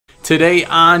Today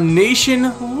on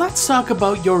Nation, let's talk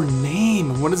about your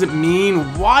name. What does it mean?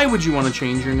 Why would you want to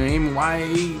change your name?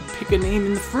 Why pick a name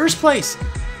in the first place?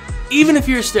 Even if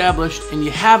you're established and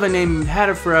you have a name, you've had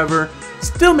it forever,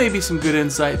 still may be some good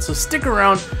insight, so stick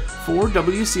around for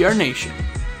WCR Nation.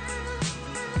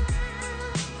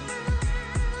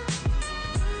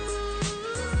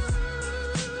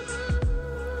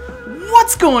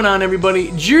 What's going on,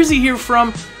 everybody? Jersey here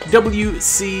from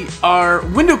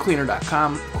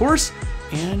WCRWindowCleaner.com, of course,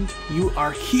 and you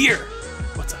are here.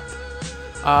 What's up?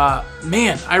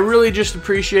 Man, I really just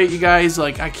appreciate you guys.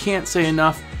 Like, I can't say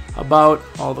enough about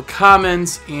all the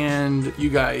comments and you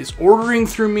guys ordering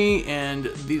through me and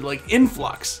the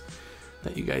influx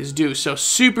that you guys do. So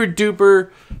super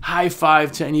duper high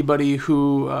five to anybody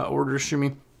who orders through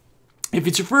me. If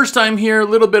it's your first time here, a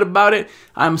little bit about it.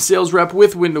 I'm a sales rep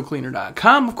with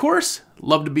WindowCleaner.com, of course.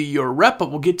 Love to be your rep,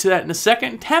 but we'll get to that in a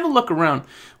second. Have a look around.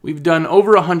 We've done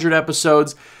over 100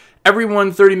 episodes. Every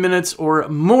one 30 minutes or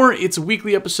more. Its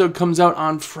weekly episode comes out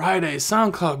on Friday.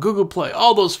 SoundCloud, Google Play,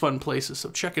 all those fun places, so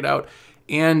check it out.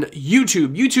 And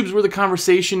YouTube. YouTube's where the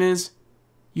conversation is.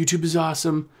 YouTube is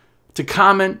awesome. To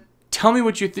comment, tell me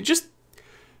what you think. Just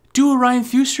do a Ryan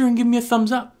Thuster and give me a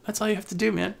thumbs up. That's all you have to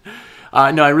do, man.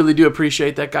 No, I really do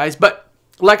appreciate that, guys. But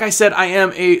like I said, I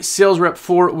am a sales rep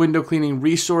for Window Cleaning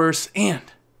Resource. And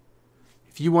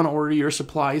if you want to order your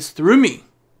supplies through me,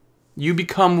 you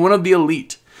become one of the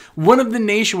elite, one of the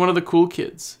nation, one of the cool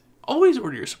kids. Always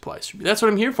order your supplies through me. That's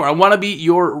what I'm here for. I want to be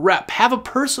your rep. Have a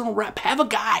personal rep. Have a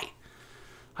guy.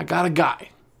 I got a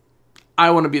guy. I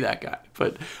want to be that guy.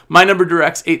 But my number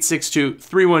direct's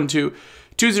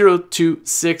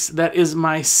 862-312-2026. That is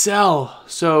my cell.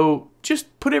 So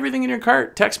just put everything in your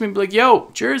cart. Text me and be like,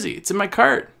 yo, Jersey, it's in my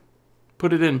cart.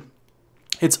 Put it in.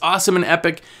 It's awesome and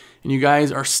epic, and you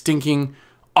guys are stinking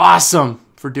awesome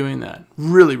for doing that.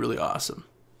 Really, really awesome.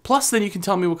 Plus, then you can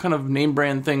tell me what kind of name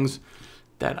brand things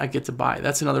that I get to buy.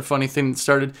 That's another funny thing that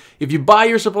started. If you buy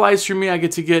your supplies through me, I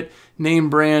get to get name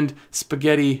brand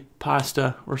spaghetti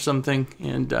pasta or something,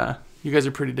 and you guys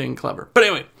are pretty dang clever. But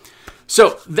anyway,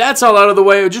 so that's all out of the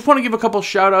way. I just want to give a couple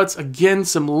shout outs. Again,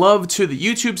 some love to the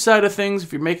YouTube side of things.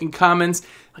 If you're making comments,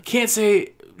 I can't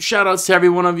say shout outs to every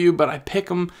one of you, but I pick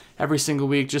them every single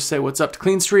week. Just say what's up to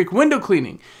Clean Streak, Window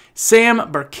Cleaning,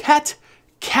 Sam Burkett,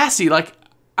 Cassie,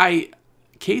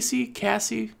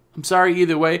 Cassie, I'm sorry,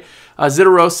 either way.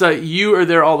 Zitarosa, you are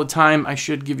there all the time. I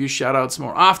should give you shout outs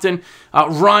more often.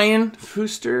 Ryan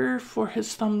Fuster for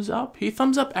his thumbs up. He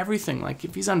thumbs up everything. Like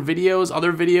if he's on videos,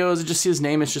 other videos, I just see his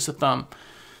name, it's just a thumb.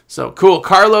 So cool.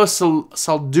 Carlos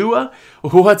Saldua,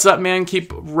 what's up, man?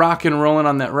 Keep rocking and rolling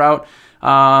on that route.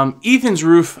 Ethan's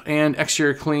Roof and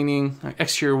exterior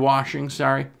washing,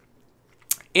 sorry.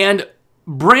 And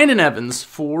Brandon Evans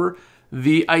for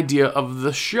the idea of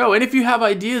the show. And if you have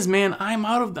ideas, man, I'm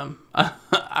out of them.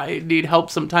 I need help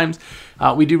sometimes.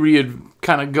 We do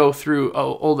kind of go through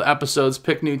old episodes,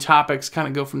 pick new topics, kind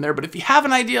of go from there. But if you have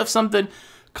an idea of something,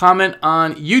 comment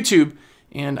on YouTube,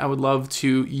 and I would love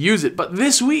to use it. But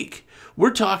this week,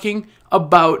 we're talking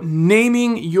about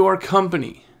naming your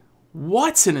company.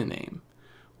 What's in a name?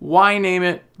 Why name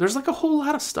it? There's like a whole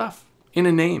lot of stuff in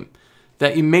a name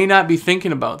that you may not be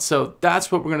thinking about. So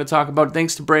that's what we're going to talk about.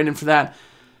 Thanks to Brandon for that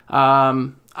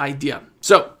idea.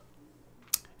 So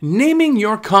naming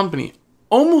your company.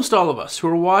 Almost all of us who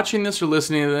are watching this or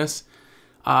listening to this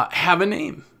have a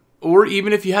name. Or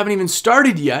even if you haven't even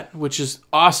started yet, which is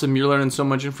awesome. You're learning so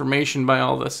much information by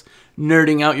all this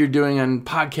nerding out you're doing on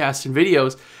podcasts and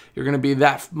videos. You're going to be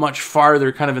that much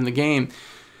farther kind of in the game.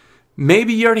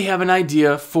 Maybe you already have an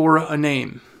idea for a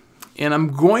name. And I'm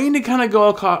going to kind of go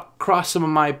across some of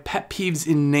my pet peeves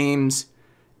in names.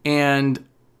 And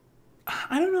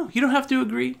I don't know. You don't have to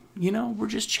agree. You know, we're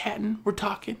just chatting. We're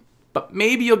talking. But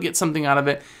maybe you'll get something out of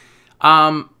it.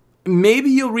 Maybe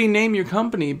you'll rename your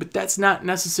company, but that's not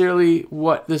necessarily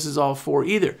what this is all for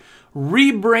either.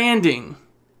 Rebranding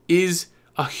is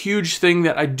a huge thing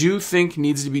that I do think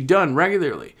needs to be done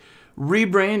regularly.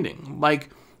 Rebranding. Like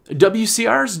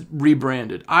WCR's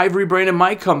rebranded. I've rebranded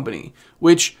my company,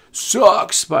 which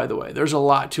sucks, by the way. There's a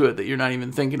lot to it that you're not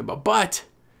even thinking about. But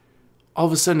all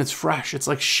of a sudden it's fresh. It's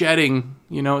like shedding,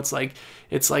 you know, it's like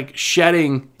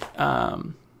shedding,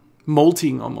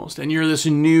 molting almost. And you're this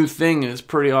new thing, and it's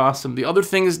pretty awesome. The other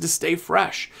thing is to stay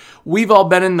fresh. We've all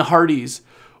been in the Hardee's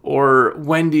or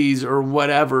Wendy's or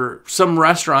whatever, some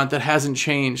restaurant that hasn't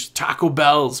changed. Taco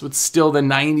Bell's with still the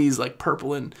 90s, like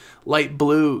purple and light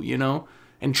blue, you know?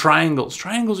 And triangles.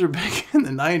 Triangles are big in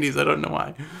the 90s. I don't know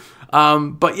why.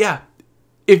 But yeah,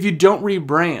 if you don't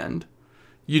rebrand,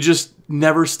 you just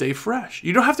never stay fresh.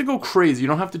 You don't have to go crazy. You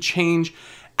don't have to change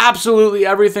absolutely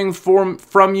everything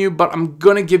from you, but I'm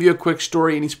going to give you a quick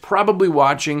story, and he's probably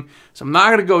watching, so I'm not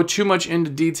going to go too much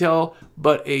into detail,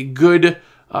 but a good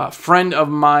friend of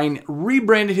mine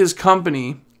rebranded his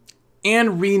company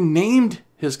and renamed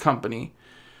his company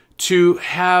to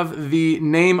have the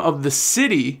name of the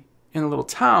city in a little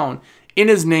town in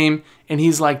his name, and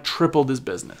he's like tripled his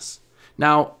business.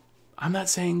 Now, I'm not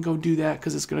saying go do that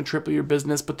because it's going to triple your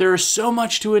business, but there is so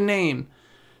much to a name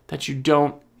that you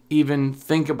don't even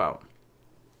think about.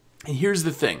 And here's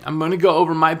the thing. I'm going to go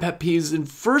over my pet peeves, and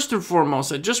first and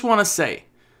foremost, I just want to say,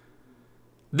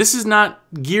 this is not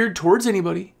geared towards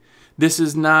anybody. This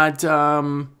is not,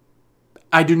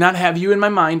 I do not have you in my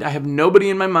mind. I have nobody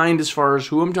in my mind as far as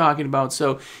who I'm talking about.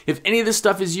 So if any of this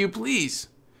stuff is you, please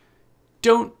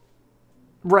don't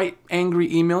write angry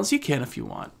emails. You can if you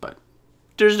want, but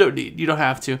there's no need. You don't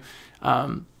have to.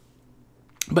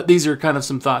 But these are kind of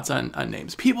some thoughts on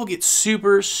names. People get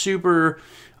super, super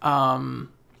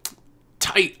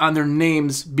tight on their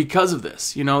names because of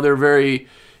this. You know, they're very,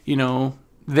 you know,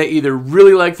 they either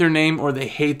really like their name or they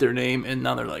hate their name, and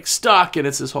now they're like stuck, and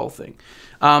it's this whole thing.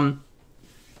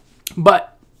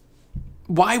 But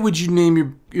why would you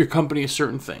name your company a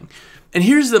certain thing? And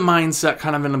here's the mindset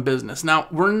kind of in a business. Now,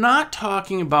 we're not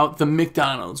talking about the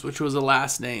McDonald's, which was a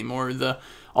last name, or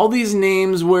all these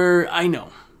names where I know,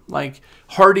 like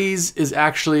Hardee's is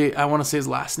actually, I want to say his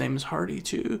last name is Hardy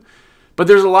too. But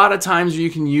there's a lot of times where you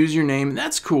can use your name, and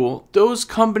that's cool. Those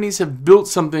companies have built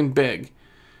something big,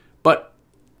 but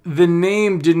the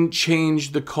name didn't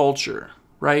change the culture,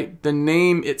 right? The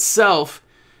name itself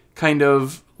kind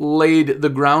of laid the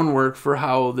groundwork for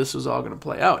how this was all going to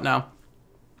play out. Now,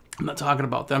 I'm not talking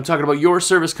about that. I'm talking about your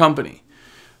service company,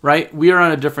 right? We are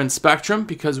on a different spectrum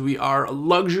because we are a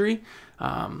luxury.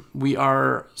 We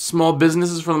are small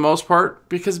businesses for the most part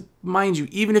because, mind you,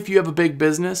 even if you have a big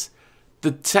business,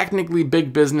 the technically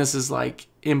big business is like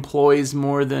employs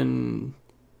more than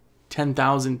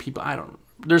 10,000 people. I don't know.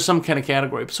 There's some kind of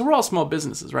category. So we're all small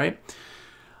businesses, right?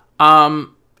 And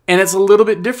it's a little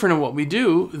bit different in what we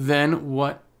do than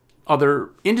what other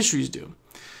industries do.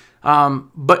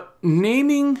 But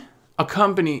naming a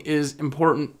company is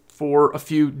important for a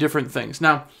few different things.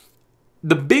 Now,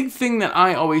 the big thing that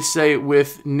I always say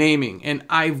with naming, and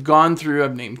I've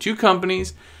named 2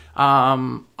 companies.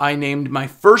 I named my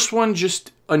first one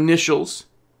just initials,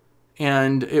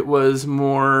 and it was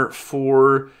more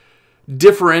for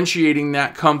differentiating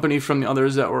that company from the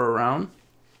others that were around.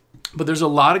 But there's a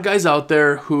lot of guys out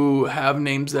there who have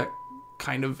names that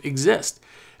kind of exist.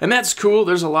 And that's cool.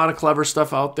 There's a lot of clever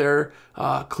stuff out there.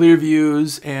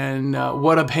 Clearviews and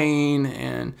What a Pain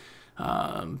and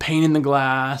Pain in the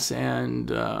Glass and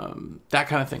that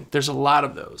kind of thing. There's a lot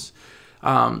of those.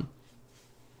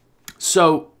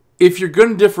 So if you're going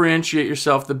to differentiate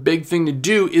yourself, the big thing to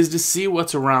do is to see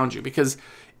what's around you. Because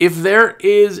if there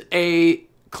is a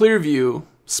Clearview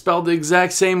spelled the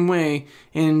exact same way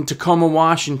in Tacoma,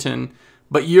 Washington,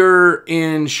 but you're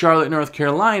in Charlotte, North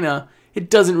Carolina, it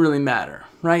doesn't really matter,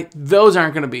 right? Those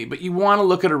aren't going to be, but you want to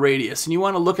look at a radius, and you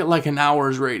want to look at like an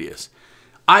hour's radius.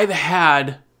 I've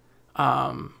had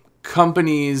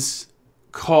companies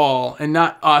call, and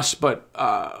not us, but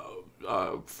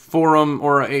a forum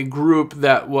or a group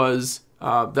that was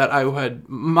that I had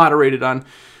moderated on,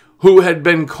 who had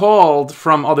been called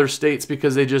from other states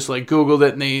because they just like Googled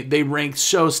it, and they ranked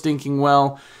so stinking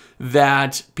well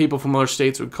that people from other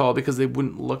states would call because they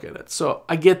wouldn't look at it. So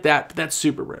I get that, but that's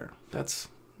super rare. That's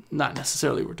not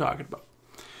necessarily what we're talking about.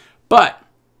 But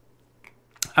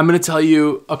I'm going to tell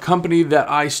you a company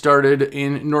that I started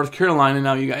in North Carolina.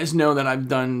 Now you guys know that I've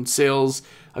done sales.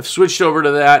 I've switched over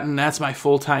to that, and that's my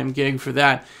full-time gig for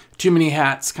that. Too many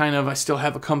hats, kind of. I still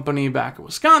have a company back in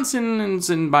Wisconsin, and it's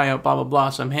in buyout, blah, blah, blah.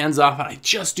 So I'm hands-off, and I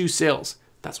just do sales.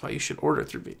 That's why you should order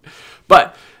through me.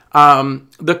 But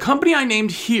the company I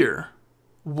named here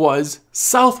was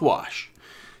Southwash.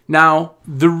 Now,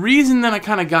 the reason that I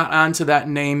kind of got onto that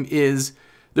name is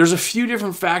there's a few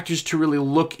different factors to really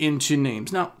look into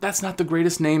names. Now, that's not the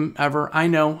greatest name ever, I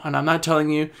know, and I'm not telling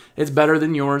you it's better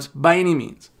than yours by any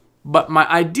means. But my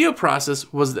idea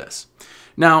process was this.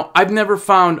 Now, I've never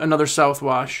found another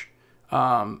Southwash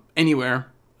anywhere,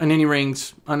 on any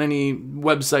ranks, on any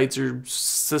websites or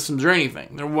systems or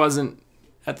anything. There wasn't,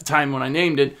 at the time when I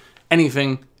named it,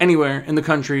 anything anywhere in the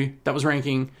country that was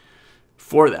ranking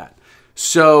for that.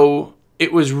 So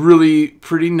it was really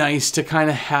pretty nice to kind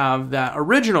of have that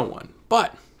original one.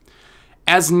 But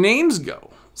as names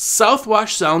go,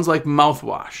 Southwash sounds like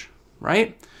mouthwash,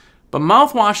 right? But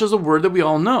mouthwash is a word that we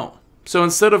all know. So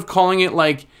instead of calling it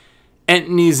like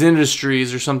Entony's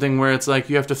Industries or something where it's like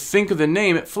you have to think of the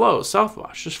name, it flows.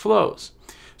 Southwash just flows.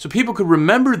 So people could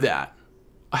remember that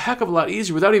a heck of a lot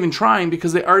easier without even trying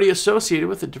because they already associated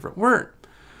with a different word.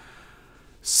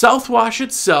 Southwash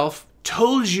itself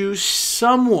told you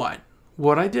somewhat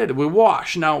what I did. We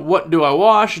wash. Now, what do I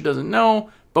wash? It doesn't know,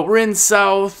 but we're in the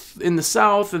South,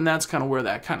 and that's kind of where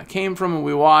that kind of came from, and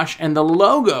we wash. And the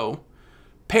logo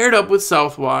paired up with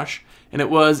Southwash, and it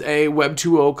was a Web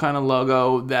 2.0 kind of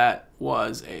logo that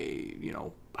was a,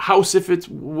 house if it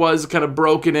was kind of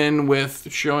broken in with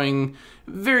showing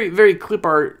very, very clip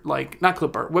art, like, not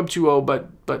clip art, Web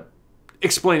 2.0, but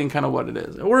explaining kind of what it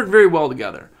is. It worked very well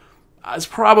together. It's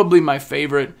probably my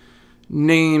favorite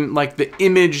name, like the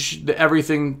image, the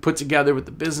everything put together with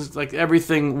the business, like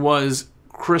everything was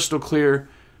crystal clear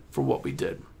for what we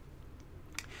did.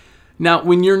 Now,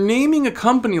 when you're naming a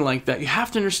company like that, you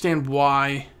have to understand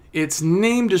why it's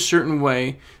named a certain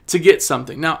way to get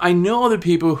something. Now, I know other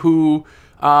people who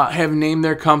have named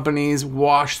their companies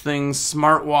Wash Things.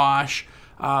 Smartwash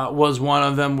was one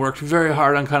of them, worked very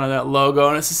hard on kind of that logo.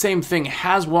 And it's the same thing. It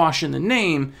has wash in the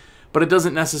name, but it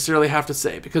doesn't necessarily have to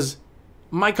say, because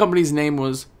my company's name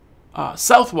was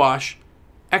Southwash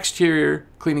Exterior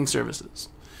Cleaning Services.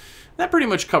 That pretty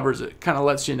much covers it, kind of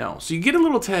lets you know. So you get a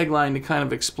little tagline to kind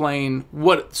of explain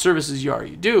what services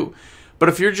you do. But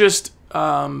if you're just,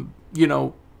 an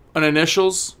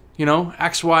initials,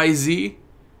 XYZ,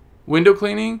 window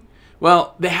cleaning,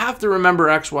 well, they have to remember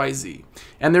XYZ.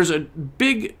 And there's a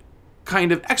big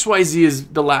kind of, XYZ is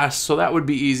the last, so that would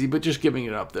be easy, but just giving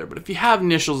it up there. But if you have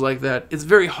initials like that, it's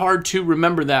very hard to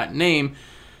remember that name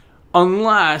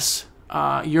unless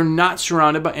you're not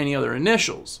surrounded by any other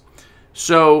initials.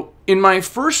 So in my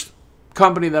first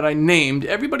company that I named,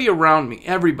 everybody around me,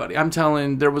 I'm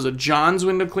telling, there was a John's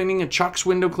window cleaning, a Chuck's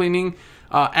window cleaning,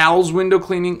 Al's window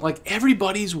cleaning, like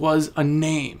everybody's was a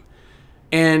name.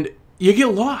 And you get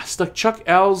lost, like Chuck,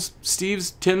 Al's,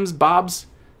 Steve's, Tim's, Bob's.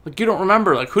 Like you don't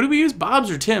remember, like who do we use, Bob's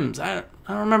or Tim's? I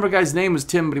don't remember a guy's name was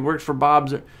Tim, but he worked for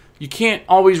Bob's. You can't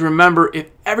always remember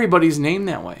if everybody's named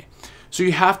that way. So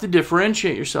you have to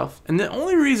differentiate yourself. And the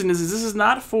only reason is this is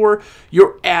not for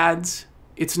your ads.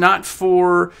 It's not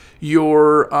for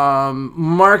your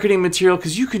marketing material,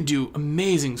 because you can do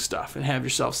amazing stuff and have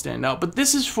yourself stand out. But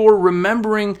this is for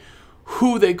remembering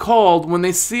who they called when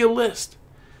they see a list.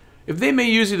 If they may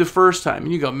use you the first time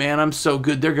and you go, man, I'm so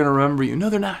good, they're going to remember you. No,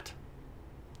 they're not.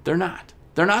 They're not.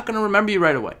 They're not going to remember you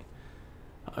right away.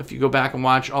 If you go back and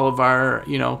watch all of our,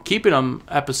 keeping them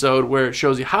episode where it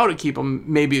shows you how to keep them,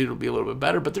 maybe it'll be a little bit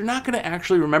better. But they're not going to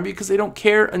actually remember you because they don't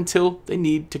care until they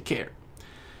need to care.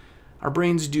 Our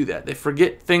brains do that. They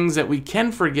forget things that we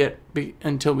can forget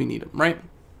until we need them, right?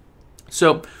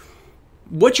 So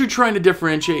what you're trying to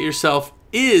differentiate yourself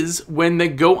is when they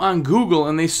go on Google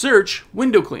and they search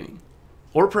window cleaning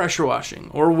or pressure washing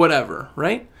or whatever,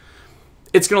 right?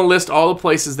 It's going to list all the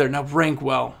places there. Now rank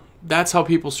well. That's how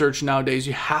people search nowadays.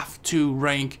 You have to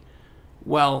rank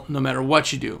well no matter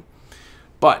what you do.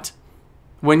 But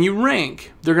when you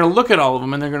rank, they're going to look at all of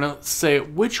them and they're going to say,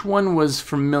 which one was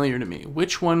familiar to me?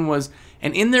 Which one was...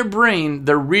 And in their brain,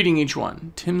 they're reading each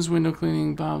one. Tim's window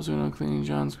cleaning, Bob's window cleaning,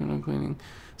 John's window cleaning,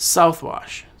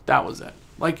 Southwash. That was it.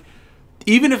 Like,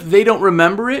 even if they don't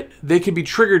remember it, they could be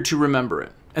triggered to remember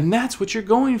it. And that's what you're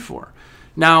going for.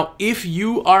 Now, if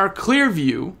you are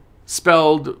Clearview,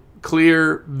 spelled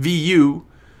clear VU,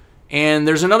 and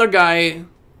there's another guy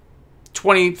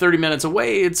 20, 30 minutes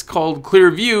away, it's called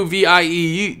Clearview,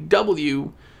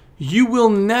 VIEW, you will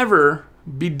never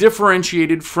be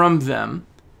differentiated from them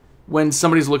when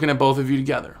somebody's looking at both of you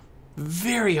together.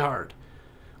 Very hard.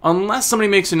 Unless somebody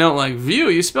makes a note like, view,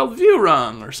 you spelled view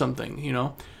wrong or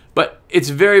something, But it's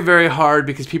very, very hard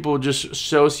because people just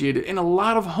associate it. And a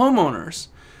lot of homeowners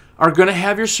are going to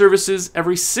have your services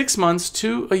every 6 months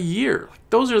to a year.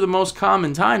 Those are the most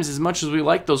common times, as much as we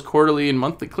like those quarterly and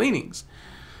monthly cleanings.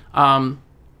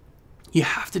 You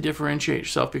have to differentiate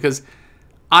yourself, because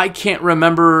I can't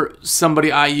remember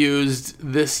somebody I used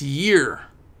this year.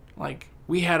 Like,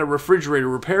 we had a refrigerator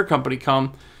repair company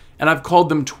come, and I've called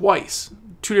them twice.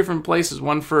 2 different places,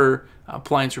 one for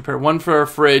appliance repair, one for our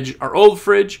fridge, our old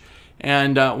fridge,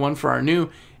 and one for our new.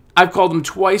 I've called them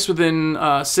twice within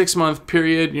a 6-month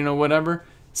period, whatever.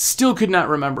 Still could not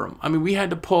remember them. I mean, we had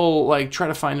to try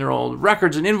to find their old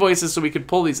records and invoices so we could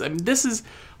pull these. I mean, this is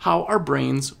how our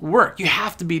brains work. You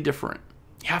have to be different.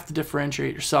 You have to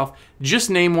differentiate yourself just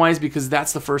name-wise, because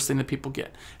that's the first thing that people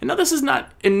get. And now this is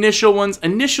not initial ones.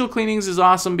 Initial cleanings is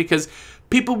awesome because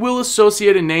people will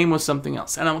associate a name with something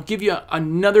else. And I'll give you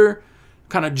another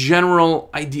kind of general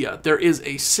idea. There is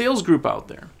a sales group out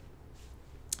there.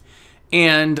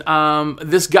 And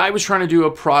this guy was trying to do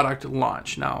a product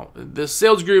launch. Now, this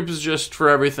sales group is just for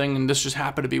everything, and this just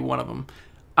happened to be one of them.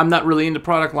 I'm not really into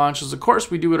product launches. Of course,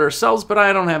 we do it ourselves, but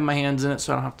I don't have my hands in it,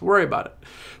 so I don't have to worry about it.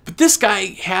 But this guy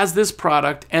has this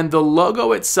product, and the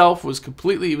logo itself was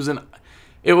completely,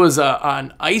 it was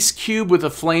an ice cube with a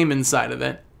flame inside of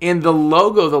it. And the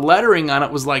logo, the lettering on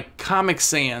it was like Comic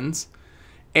Sans.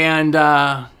 And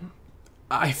I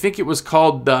think it was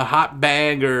called the Hot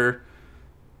Bag, or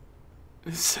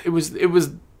it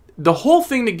was the whole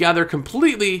thing together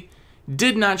completely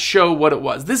did not show what it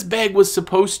was. This bag was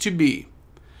supposed to be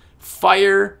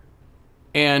fire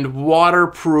and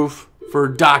waterproof for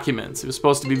documents. It was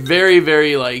supposed to be very,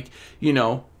 very, like, you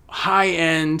know, high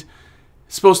end,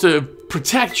 supposed to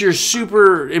protect your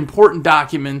super important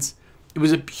documents. It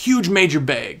was a huge major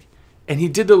bag. And he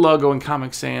did the logo in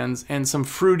Comic Sans and some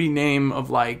fruity name of,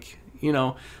 like, you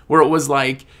know, where it was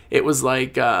like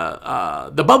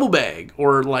the bubble bag,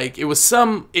 or like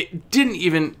it didn't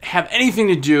even have anything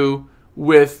to do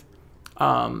with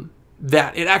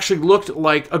that. It actually looked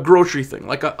like a grocery thing,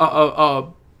 like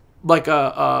a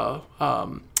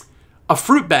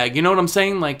fruit bag. You know what I'm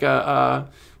saying? Like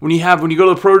when you go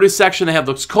to the produce section, they have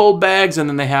those cold bags, and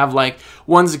then they have like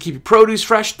ones that keep your produce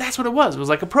fresh. That's what it was. It was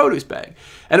like a produce bag,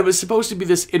 and it was supposed to be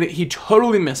this. And he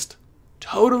totally missed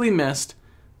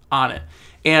on it.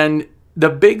 And the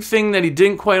big thing that he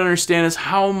didn't quite understand is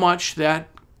how much that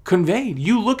conveyed.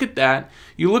 You look at that,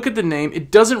 you look at the name,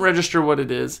 it doesn't register what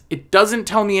it is. It doesn't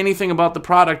tell me anything about the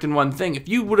product in one thing. If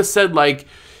you would have said, like,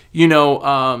 you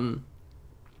know,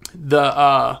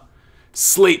 the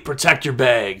Slate Protector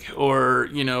bag, or,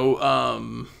 you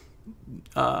know,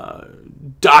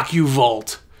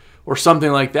 DocuVault or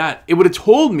something like that, it would have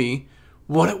told me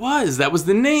what it was. That was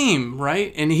the name,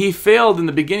 right? And he failed in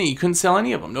the beginning. He couldn't sell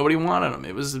any of them. Nobody wanted them.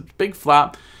 It was a big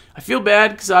flop. I feel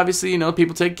bad because obviously, you know,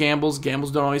 people take gambles.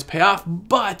 Gambles don't always pay off,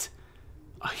 but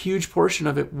a huge portion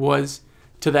of it was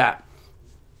to that.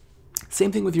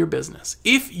 Same thing with your business.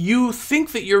 If you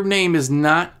think that your name is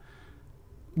not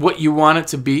what you want it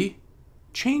to be,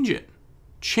 change it.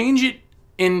 Change it,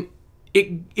 and it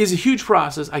is a huge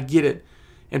process. I get it.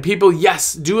 And people,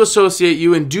 yes, do associate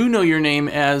you and do know your name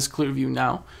as Clearview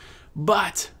now.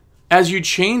 But as you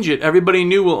change it, everybody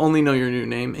new will only know your new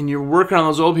name. And you're working on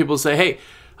those old people to say, hey,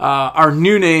 our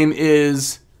new name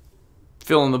is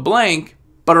fill in the blank,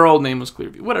 but our old name was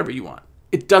Clearview. Whatever you want.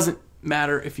 It doesn't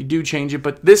matter if you do change it,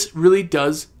 but this really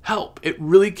does help. It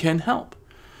really can help.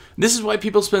 This is why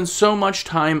people spend so much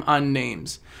time on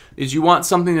names, is you want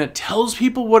something that tells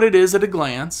people what it is at a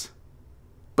glance,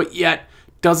 but yet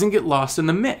doesn't get lost in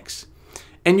the mix.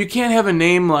 And you can't have a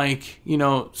name like, you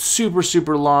know, super,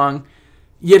 super long.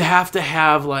 You'd have to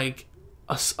have like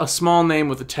a small name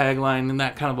with a tagline, and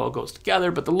that kind of all goes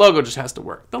together, but the logo just has to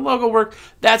work. The logo work,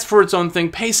 that's for its own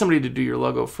thing. Pay somebody to do your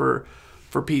logo for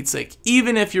Pete's sake.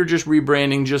 Even if you're just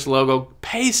rebranding just logo,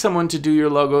 pay someone to do your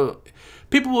logo.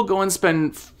 People will go and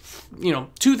spend, you know,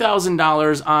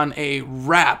 $2,000 on a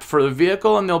wrap for the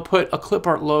vehicle, and they'll put a clip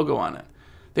art logo on it.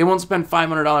 They won't spend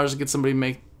 $500 to get somebody to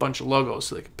make a bunch of logos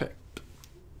so they can pick.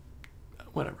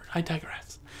 Whatever. I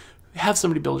digress. Have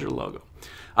somebody build your logo.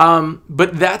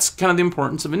 But that's kind of the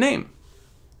importance of a name.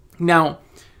 Now,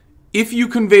 if you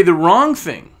convey the wrong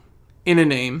thing in a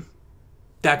name,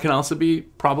 that can also be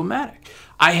problematic.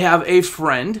 I have a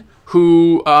friend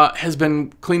who has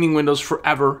been cleaning windows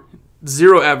forever.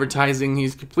 Zero advertising.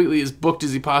 He's completely as booked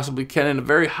as he possibly can in a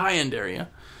very high-end area.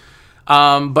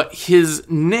 But his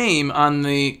name on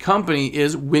the company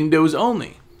is Windows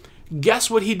Only. Guess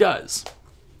what he does?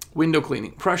 Window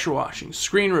cleaning, pressure washing,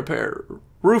 screen repair,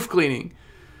 roof cleaning.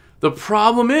 The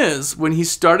problem is, when he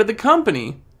started the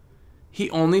company,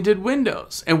 he only did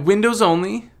Windows. And Windows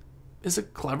Only is a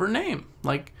clever name.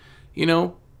 Like, you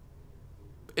know,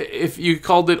 if you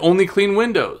called it Only Clean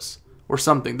Windows or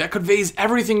something, that conveys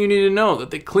everything you need to know, that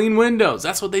they clean windows.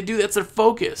 That's what they do. That's their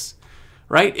focus.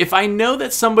 Right? If I know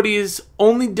that somebody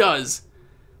only does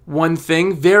one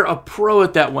thing, they're a pro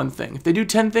at that one thing. If they do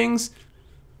 10 things,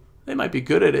 they might be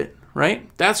good at it, right?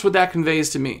 That's what that conveys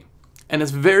to me. And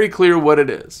it's very clear what it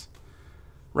is,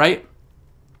 right?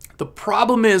 The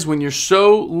problem is when you're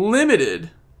so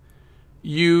limited,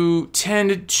 you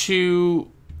tend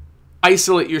to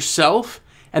isolate yourself,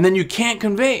 and then you can't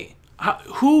convey.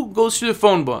 Who goes through the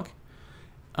phone book?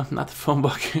 Not the phone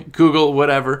book, Google,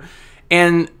 whatever,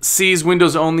 and sees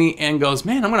Windows Only and goes,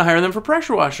 man, I'm going to hire them for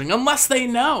pressure washing, unless they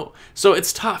know. So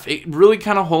it's tough. It really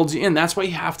kind of holds you in. That's why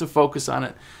you have to focus on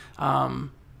it.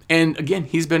 And again,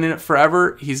 he's been in it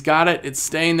forever. He's got it. It's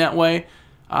staying that way.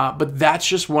 But that's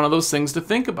just one of those things to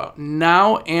think about.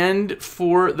 Now and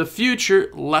for the future,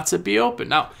 let's it be open.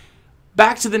 Now,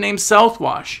 back to the name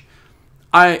Southwash.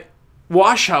 I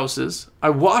wash houses. I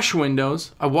wash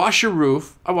windows. I wash your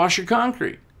roof. I wash your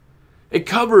concrete. It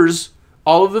covers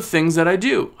all of the things that I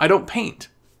do. I don't paint.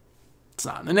 It's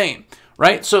not in the name,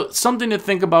 right? So something to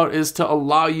think about is to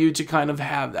allow you to kind of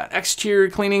have that. Exterior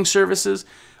cleaning services,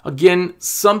 again,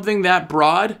 something that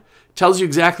broad tells you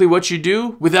exactly what you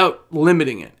do without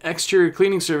limiting it. Exterior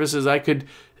cleaning services, I could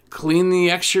clean the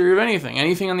exterior of anything.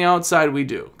 Anything on the outside we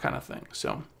do, kind of thing.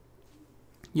 So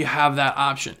you have that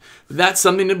option. But that's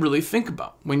something to really think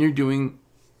about when you're doing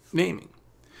naming.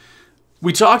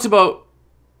 We talked about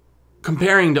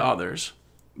comparing to others,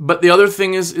 but the other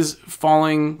thing is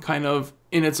falling kind of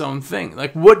in its own thing.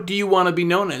 Like, what do you want to be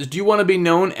known as? Do you want to be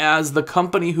known as the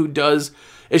company who does,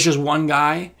 it's just one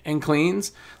guy and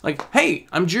cleans? Like, hey,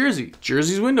 I'm Jersey.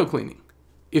 Jersey's window cleaning.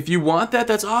 If you want that,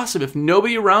 that's awesome. If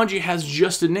nobody around you has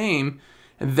just a name,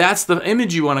 and that's the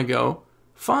image you want to go,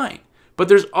 fine. But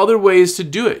there's other ways to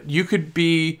do it. You could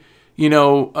be,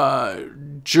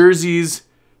 Jersey's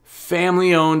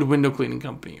family-owned window cleaning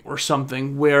company or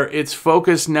something where it's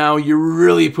focused now. You're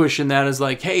really pushing that as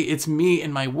like, hey, it's me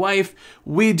and my wife.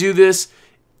 We do this.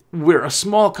 We're a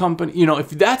small company. If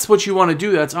that's what you want to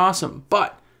do, that's awesome.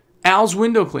 But Al's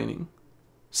window cleaning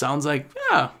sounds like,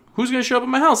 yeah, who's going to show up at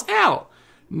my house? Al.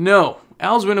 No.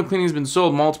 Al's window cleaning has been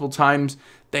sold multiple times.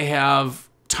 They have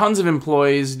tons of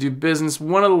employees, do business.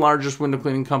 One of the largest window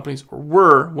cleaning companies, or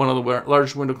were one of the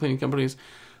largest window cleaning companies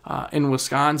in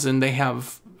Wisconsin. They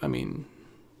have,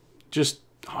 just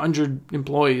 100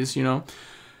 employees, It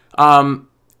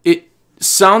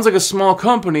sounds like a small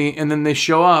company, and then they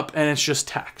show up, and it's just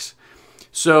text.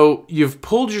 So you've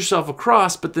pulled yourself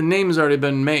across, but the name has already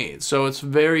been made. So it's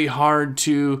very hard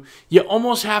to, you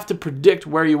almost have to predict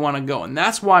where you want to go. And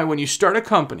that's why when you start a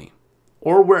company,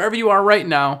 or wherever you are right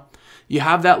now, you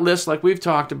have that list like we've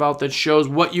talked about that shows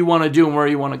what you want to do and where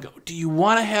you want to go. Do you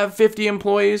want to have 50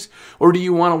 employees, or do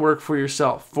you want to work for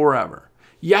yourself forever?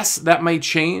 Yes, that may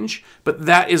change, but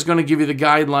that is going to give you the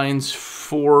guidelines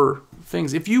for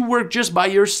things. If you work just by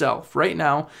yourself right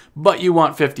now, but you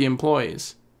want 50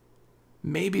 employees,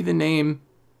 maybe the name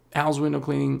Al's Window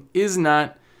Cleaning is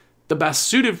not the best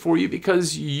suited for you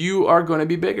because you are going to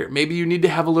be bigger. Maybe you need to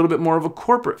have a little bit more of a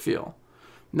corporate feel.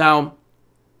 Now,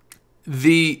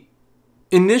 the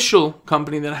initial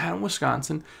company that I had in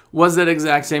Wisconsin was that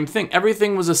exact same thing.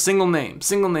 Everything was a single name,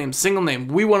 single name, single name.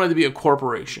 We wanted to be a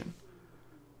corporation.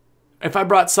 If I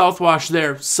brought Southwash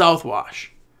there, Southwash.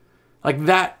 Like,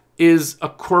 that is a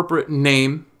corporate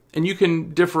name, and you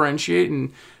can differentiate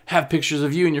and have pictures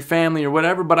of you and your family or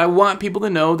whatever, but I want people to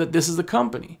know that this is the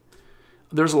company.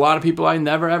 There's a lot of people I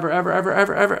never,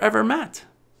 ever met,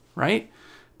 right?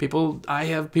 I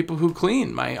have people who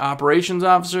clean. My operations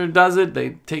officer does it.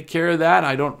 They take care of that.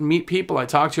 I don't meet people. I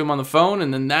talk to them on the phone,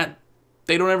 and then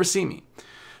they don't ever see me.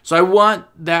 So I want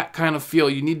that kind of feel.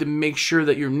 You need to make sure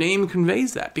that your name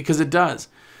conveys that, because it does.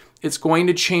 It's going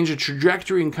to change the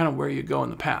trajectory and kind of where you go in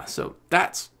the past. So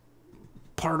that's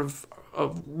part of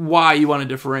why you want to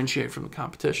differentiate from the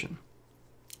competition.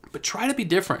 But try to be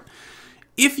different.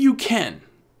 If you can,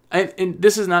 and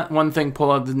this is not one thing,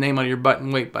 pull out the name out of your butt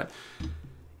and wait, but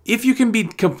if you can be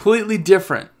completely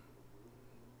different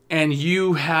and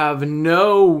you have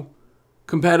no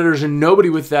competitors and nobody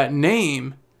with that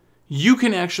name, you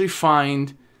can actually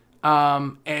find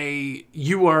a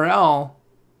URL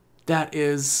that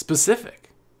is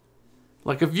specific.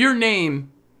 Like, if your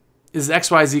name is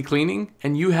XYZ Cleaning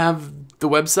and you have the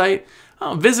website,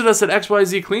 visit us at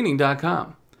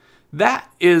xyzcleaning.com.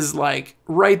 That is, like,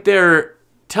 right there,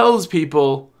 tells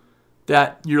people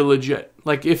that you're legit.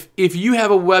 Like, if you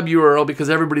have a web URL, because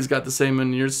everybody's got the same,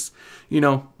 and yours,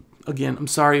 again, I'm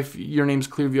sorry if your name's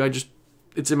Clearview,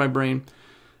 it's in my brain.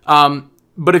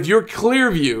 But if you're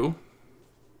Clearview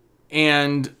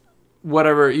and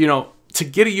whatever, to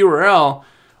get a URL,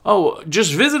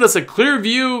 just visit us at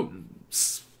Clearview,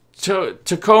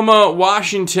 Tacoma,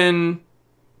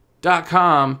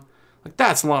 Washington.com. Like,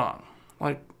 that's long.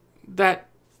 Like, that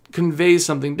conveys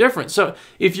something different. So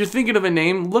if you're thinking of a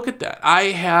name, look at that.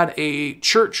 I had a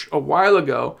church a while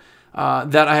ago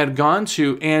that I had gone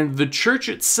to, and the church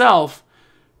itself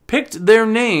picked their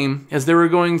name as they were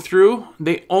going through.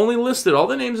 They only listed all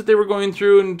the names that they were going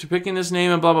through and to picking this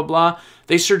name and blah, blah, blah.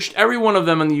 They searched every one of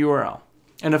them in the URL.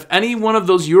 And if any one of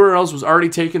those URLs was already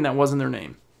taken, that wasn't their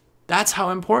name. That's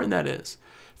how important that is.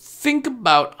 Think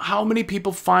about how many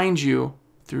people find you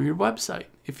through your website.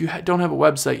 If you don't have a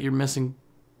website, you're missing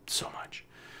so much.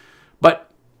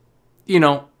 But,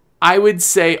 I would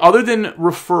say, other than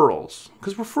referrals,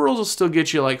 because referrals will still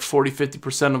get you like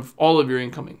 40-50% of all of your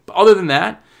incoming. But other than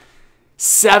that,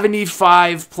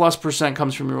 75+%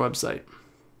 comes from your website.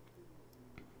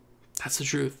 That's the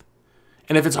truth.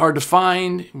 And if it's hard to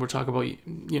find, we're talking about,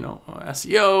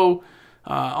 SEO,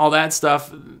 all that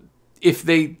stuff. if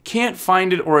they can't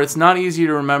find it or it's not easy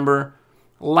to remember,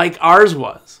 like ours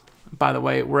was. By the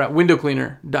way, we're at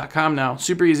windowcleaner.com now.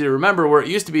 Super easy to remember, where it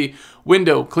used to be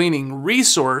window cleaning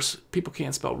resource. People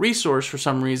can't spell resource for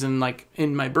some reason. Like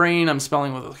in my brain, I'm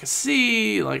spelling with like a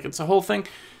C, like it's a whole thing.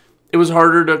 It was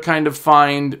harder to kind of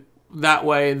find that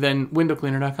way than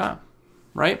windowcleaner.com,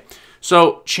 right?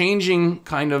 So changing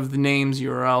kind of the names,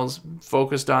 URLs,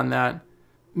 focused on that.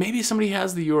 Maybe somebody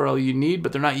has the URL you need,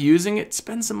 but they're not using it.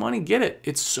 Spend some money, get it.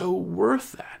 It's so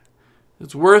worth that.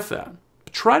 It's worth that.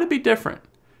 But try to be different.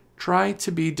 Try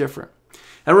to be different.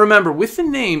 And remember, with the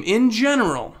name in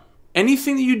general,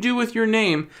 anything that you do with your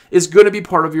name is going to be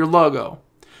part of your logo.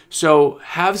 So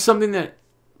have something that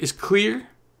is clear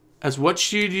as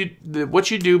what you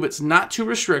do, but it's not too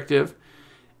restrictive,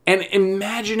 and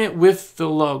imagine it with the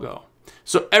logo.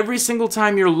 So every single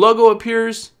time your logo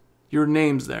appears, your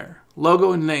name's there.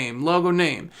 Logo and name, logo,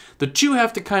 name. The two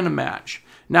have to kind of match.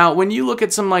 Now, when you look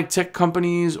at some like tech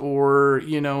companies or,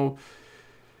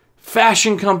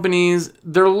 fashion companies,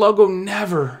 their logo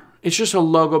never, it's just a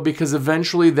logo because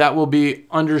eventually that will be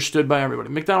understood by everybody.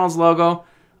 McDonald's logo,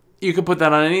 you could put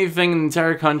that on anything in the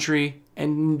entire country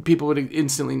and people would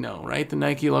instantly know, right? The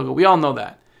Nike logo, we all know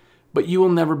that. But you will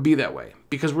never be that way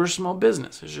because we're a small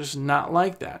business. It's just not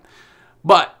like that.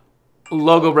 But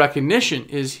logo recognition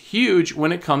is huge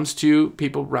when it comes to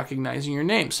people recognizing your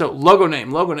name. So logo name,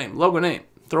 logo name, logo name.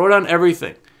 Throw it on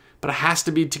everything. But it has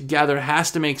to be together. It has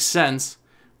to make sense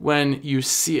when you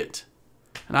see it.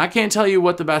 And I can't tell you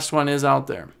what the best one is out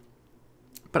there.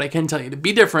 But I can tell you to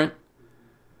be different,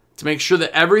 to make sure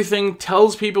that everything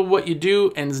tells people what you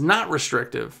do and is not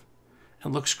restrictive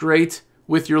and looks great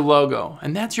with your logo.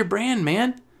 And that's your brand,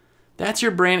 man. That's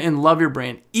your brand, and love your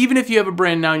brand. Even if you have a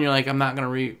brand now and you're like, I'm not gonna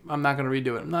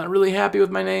redo it. I'm not really happy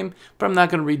with my name, but I'm not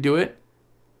gonna redo it.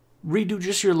 Redo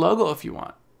just your logo if you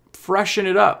want. Freshen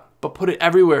it up, but put it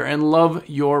everywhere and love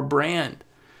your brand.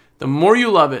 The more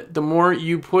you love it, the more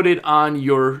you put it on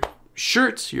your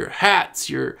shirts, your hats,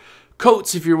 your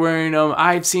coats if you're wearing them.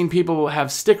 I've seen people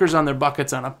have stickers on their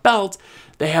buckets on a belt.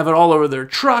 They have it all over their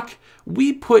truck.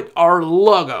 We put our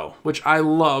logo, which I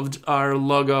loved, our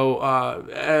logo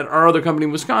at our other company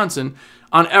in Wisconsin,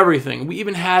 on everything. We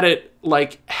even had it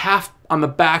like half on the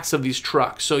backs of these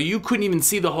trucks. So you couldn't even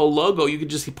see the whole logo. You could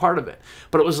just see part of it.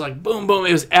 But it was like boom, boom.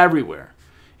 It was everywhere.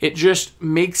 It just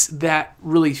makes that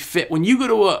really fit. When you go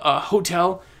to a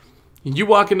hotel, and you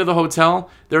walk into the hotel,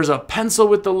 there's a pencil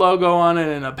with the logo on it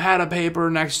and a pad of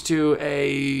paper next to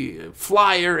a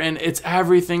flyer, and it's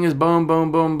everything is boom,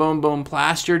 boom, boom, boom, boom,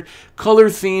 plastered, color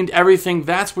themed, everything.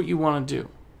 That's what you want to do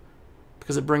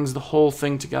because it brings the whole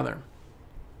thing together.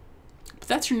 But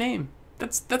that's your name.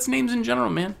 That's names in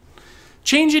general, man.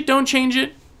 Change it, don't change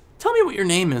it. Tell me what your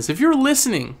name is. If you're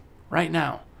listening right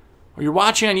now or you're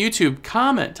watching on YouTube,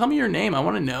 comment. Tell me your name. I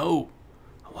want to know.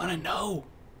 I want to know.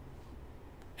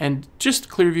 And just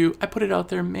Clearview, I put it out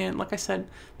there, man. Like I said,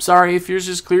 sorry if yours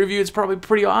is Clearview. It's probably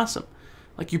pretty awesome.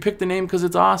 Like you picked the name because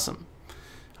it's awesome.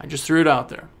 I just threw it out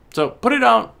there. So put it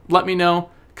out. Let me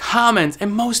know. Comment.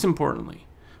 And most importantly,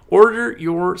 order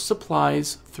your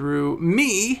supplies through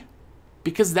me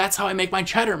because that's how I make my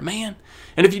cheddar, man.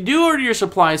 And if you do order your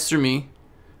supplies through me,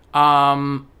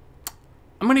 I'm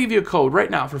going to give you a code right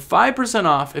now for 5%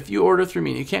 off if you order through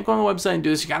me. You can't go on the website and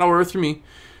do this. You got to order through me.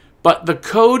 But the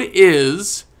code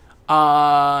is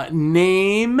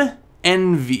Name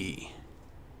Envy.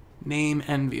 Name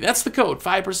Envy. That's the code,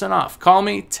 5% off. Call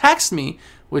me, text me,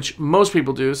 which most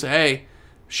people do. Say, hey,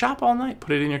 shop all night.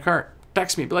 Put it in your cart.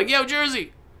 Text me. Be like, yo,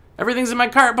 Jersey, everything's in my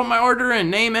cart. Put my order in.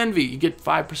 Name Envy. You get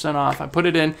 5% off. I put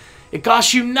it in. It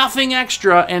costs you nothing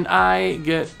extra, and I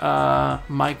get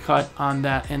my cut on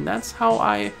that. And that's how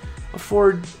I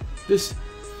afford this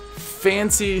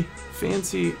fancy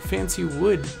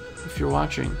wood. If you're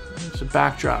watching, it's a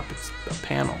backdrop, it's a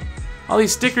panel. All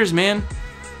these stickers, man.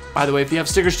 By the way, if you have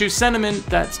stickers too, send them in.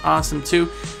 That's awesome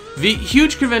too. The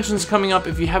huge convention's coming up.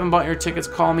 If you haven't bought your tickets,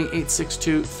 call me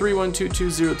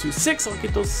 862-312-2026. I'll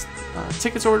get those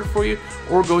tickets ordered for you,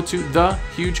 or go to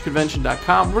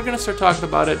thehugeconvention.com. We're gonna start talking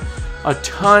about it a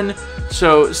ton,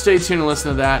 so stay tuned and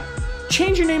listen to that.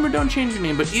 Change your name or don't change your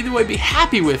name, but either way, be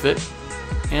happy with it.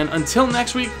 And until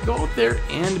next week, go out there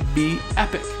and be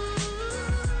epic.